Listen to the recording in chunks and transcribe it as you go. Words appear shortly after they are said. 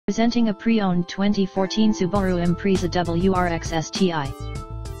Presenting a pre-owned 2014 Subaru Impreza WRX STI.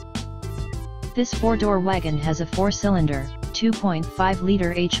 This four-door wagon has a four-cylinder,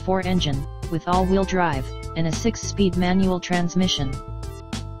 2.5-liter H4 engine, with all-wheel drive, and a 6-speed manual transmission.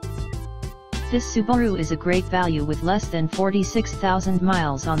 This Subaru is a great value with less than 46,000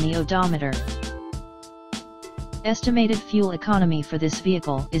 miles on the odometer. Estimated fuel economy for this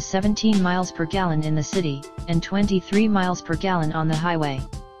vehicle is 17 miles per gallon in the city, and 23 miles per gallon on the highway.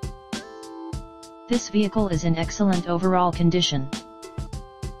 This vehicle is in excellent overall condition.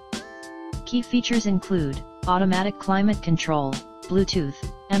 Key features include automatic climate control, Bluetooth,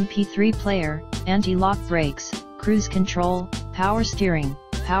 MP3 player, anti-lock brakes, cruise control, power steering,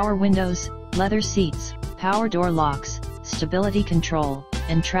 power windows, leather seats, power door locks, stability control,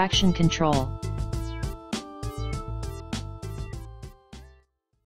 and traction control.